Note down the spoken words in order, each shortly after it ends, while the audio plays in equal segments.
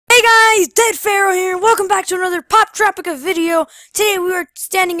guys, Dead Pharaoh here, and welcome back to another Pop Tropica video. Today we are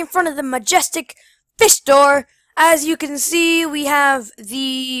standing in front of the majestic fish door. As you can see, we have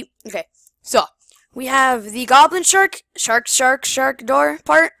the... we have the goblin shark door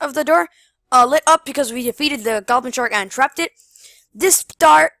part of the door lit up because we defeated the goblin shark and trapped it. This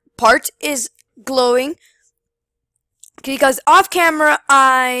part is glowing because off camera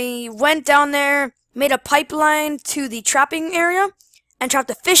I went down there, made a pipeline to the trapping area, and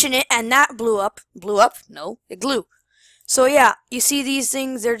trapped a fish in it, and that blew up. Blew up? No, it glue. So yeah, you see these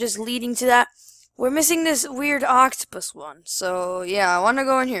things, they're just leading to that. We're missing this weird octopus one. So yeah, I want to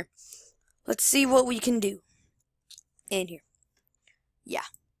go in here. Let's see what we can do in here. Yeah.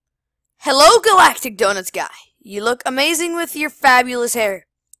 Hello, Galactic Donuts guy. You look amazing with your fabulous hair.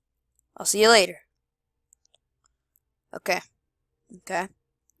 I'll see you later. Okay. Okay.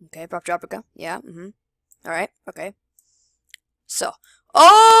 Okay, Pop Tropica. Yeah, Alright, okay. So,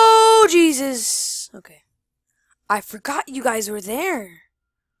 oh, Jesus. Okay. I forgot you guys were there.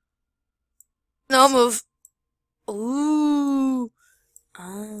 No, move. Ooh.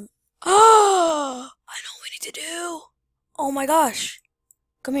 Oh, I know what we need to do. Oh my gosh.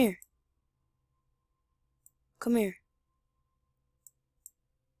 Come here. Come here.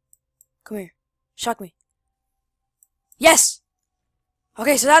 Come here. Shock me. Yes!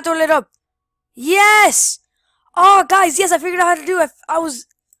 Okay, so that door lit up. Yes! Oh, guys, yes, I figured out how to do it. I was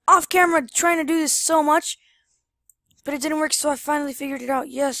off camera trying to do this so much, but it didn't work, so I finally figured it out.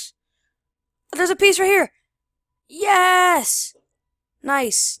 Yes. There's a piece right here. Yes!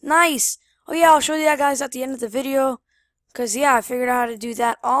 Nice, nice. Oh, yeah, I'll show you that, guys, at the end of the video, because, yeah, I figured out how to do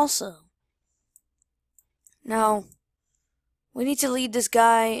that also. Now, we need to lead this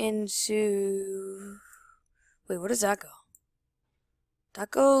guy into... Wait, where does that go?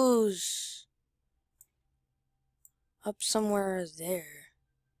 That goes... up somewhere there.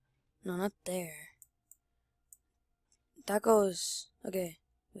 No, not there. That goes... Okay,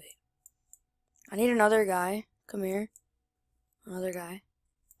 wait. I need another guy. Come here. Another guy.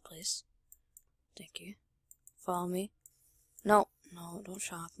 Please. Thank you. Follow me. No, no, don't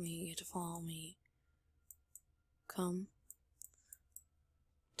shock me. You have to follow me. Come.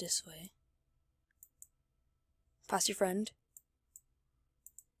 This way. Pass your friend.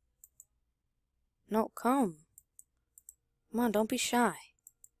 No, come. Come on, don't be shy.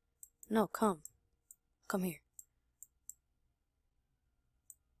 No, come. Come here.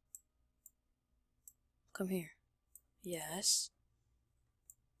 Come here. Yes.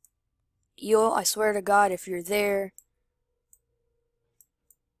 Yo, I swear to God, if you're there...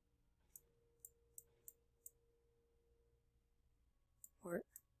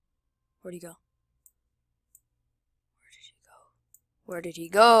 Where'd he go? Where did he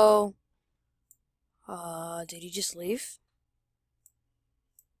go? Did he just leave?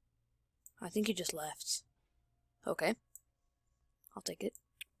 I think he just left. Okay. I'll take it.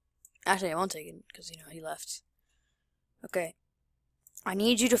 Actually, I won't take it, because, he left. Okay. I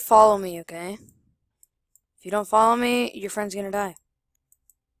need you to follow me, okay? If you don't follow me, your friend's gonna die.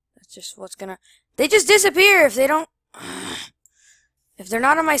 That's just what's gonna... They just disappear if they don't... If they're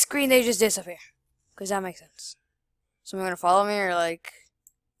not on my screen, they just disappear. Because that makes sense. Someone gonna follow me, or like...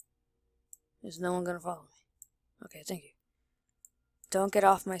 Is no one gonna follow me? Okay, thank you. Don't get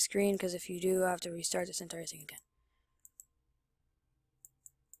off my screen, because if you do, I have to restart this entire thing again.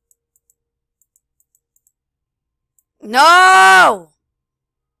 No!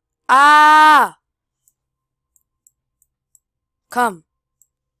 Ah! Come.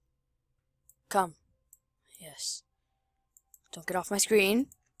 Come. Yes. Don't get off my screen.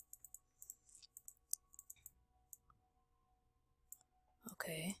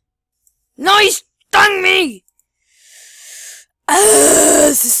 Okay. No, he stung me!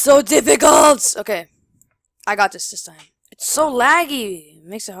 This is so difficult! Okay. I got this time. It's so laggy. It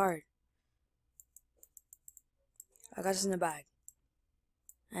makes it hard. I got this in the bag.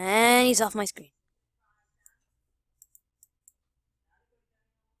 And he's off my screen.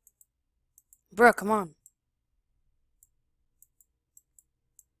 Bro, come on.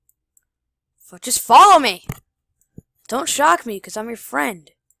 Just follow me! Don't shock me, because I'm your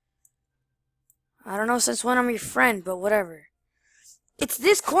friend. I don't know since when I'm your friend, but whatever. It's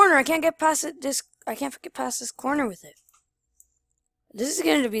this corner. I can't get past it. I can't get past this corner with it. This is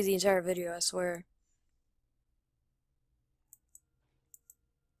going to be the entire video, I swear.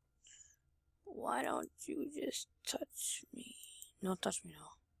 Why don't you just touch me? No, touch me, no.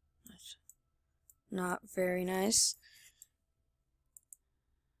 That's not very nice.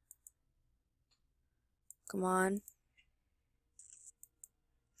 Come on.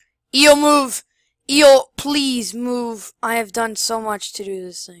 Eel, move! Eel, please move. I have done so much to do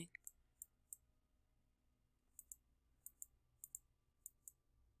this thing.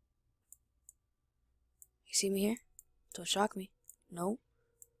 see me here? Don't shock me. No.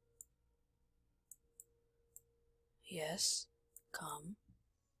 Yes. Come.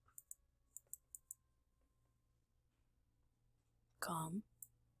 Come.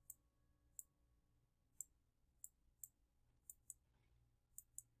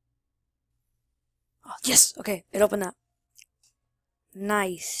 Oh, yes! Okay, it opened up.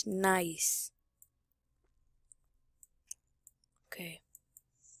 Nice, nice. Okay.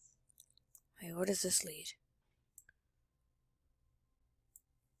 Wait, where does this lead?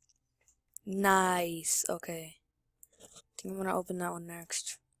 Nice. Okay. I think I'm gonna open that one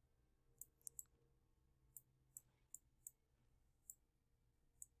next.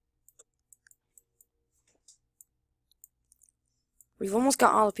 We've almost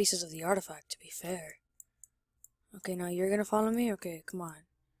got all the pieces of the artifact, to be fair. Okay, now you're gonna follow me? Okay, come on.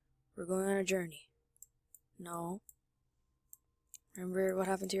 We're going on a journey. No. Remember what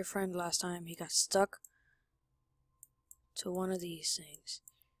happened to your friend last time? He got stuck to one of these things.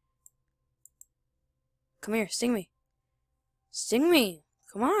 Come here, sting me. Sting me!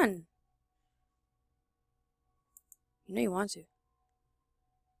 Come on! You know you want to.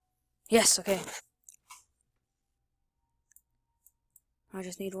 Yes, okay. I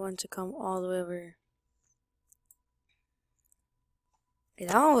just need one to come all the way over here. Okay,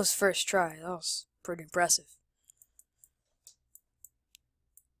 that one was first try. That was pretty impressive.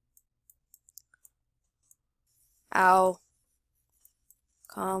 Ow.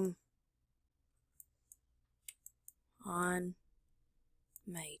 Come on,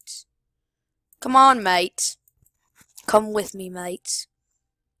 mate. Come on, mate. Come with me, mate.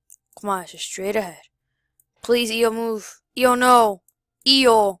 Come on, it's just straight ahead. Please, Eel, move. Eel, no.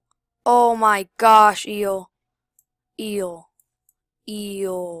 Eel. Oh my gosh, Eel. Eel.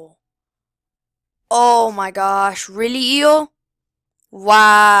 Eel. Oh my gosh. Really, Eel?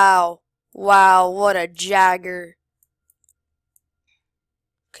 Wow. Wow, what a jagger.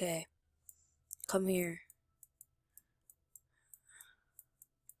 Okay. Come here.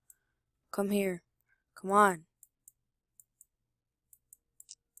 Come here. Come on.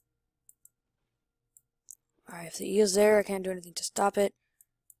 Alright, if the eel's there, I can't do anything to stop it.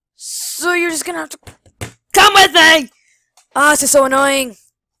 So you're just gonna have to come with me! Ah, this is so annoying.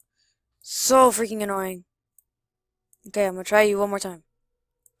 So freaking annoying. Okay, I'm gonna try you one more time.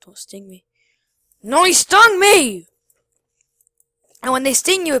 Don't sting me. No, he stung me! And when they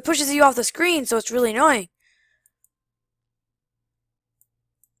sting you, it pushes you off the screen, so it's really annoying.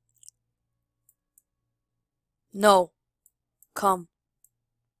 No. Come.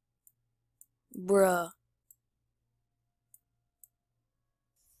 Bruh.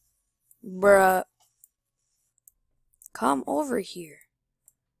 Bruh. Come over here.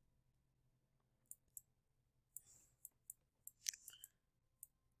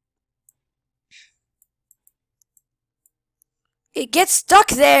 It gets stuck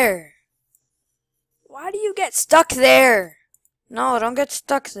there. Why do you get stuck there? No, don't get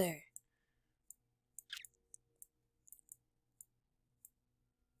stuck there.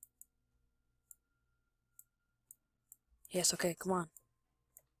 Yes, okay, come on.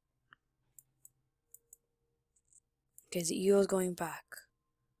 Okay, the eel is going back.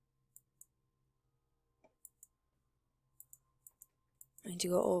 I need to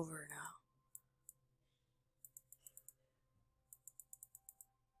go over now.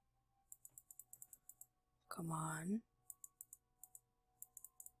 Come on.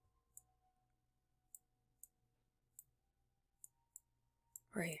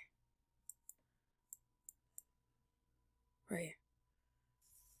 Right here. Right here.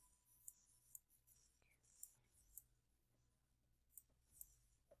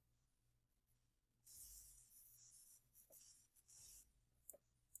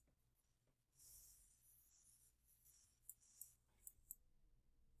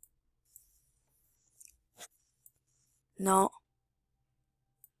 No.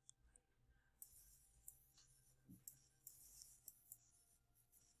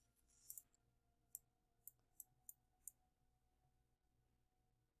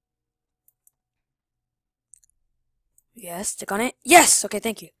 Yes, stick on it. Yes! Okay,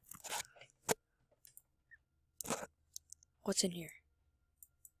 thank you. What's in here?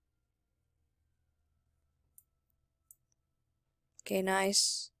 Okay,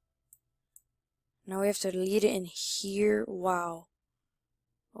 nice. Now we have to lead it in here. Wow.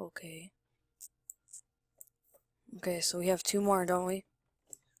 Okay. Okay, so we have 2 more, don't we?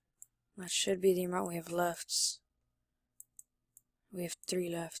 That should be the amount we have left. We have 3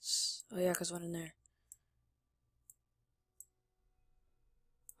 left. Oh yeah, because 1 in there.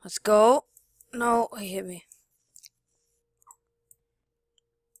 Let's go. No, he hit me.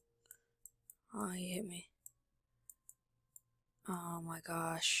 Oh, he hit me. Oh my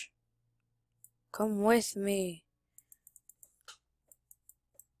gosh. Come with me.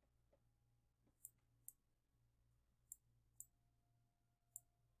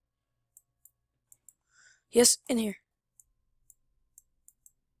 Yes, in here.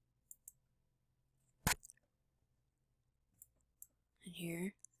 In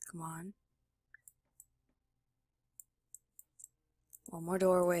here. Come on. One more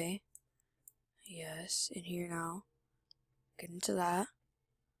doorway. Yes, in here now. Get into that.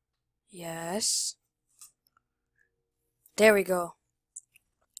 Yes. There we go.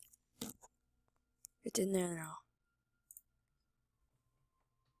 It's in there now.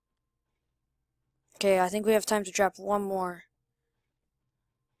 Okay, I think we have time to trap one more.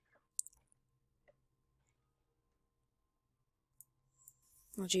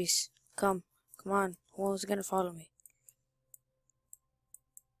 Oh jeez. Come. Come on. Who is gonna follow me?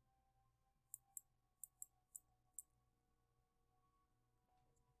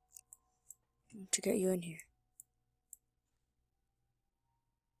 To get you in here.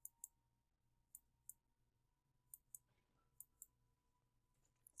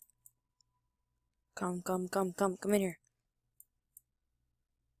 Come in here.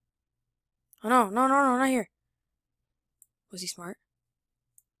 Oh no, not here. Was he smart?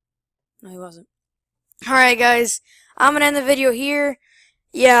 No, he wasn't. Alright guys, I'm gonna end the video here.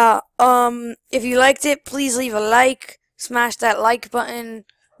 Yeah, if you liked it, please leave a like, smash that like button,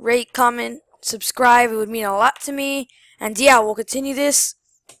 rate, comment, subscribe, it would mean a lot to me. And yeah, we'll continue this.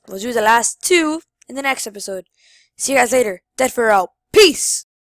 We'll do the last two in the next episode. See you guys later. Dead for out. Peace!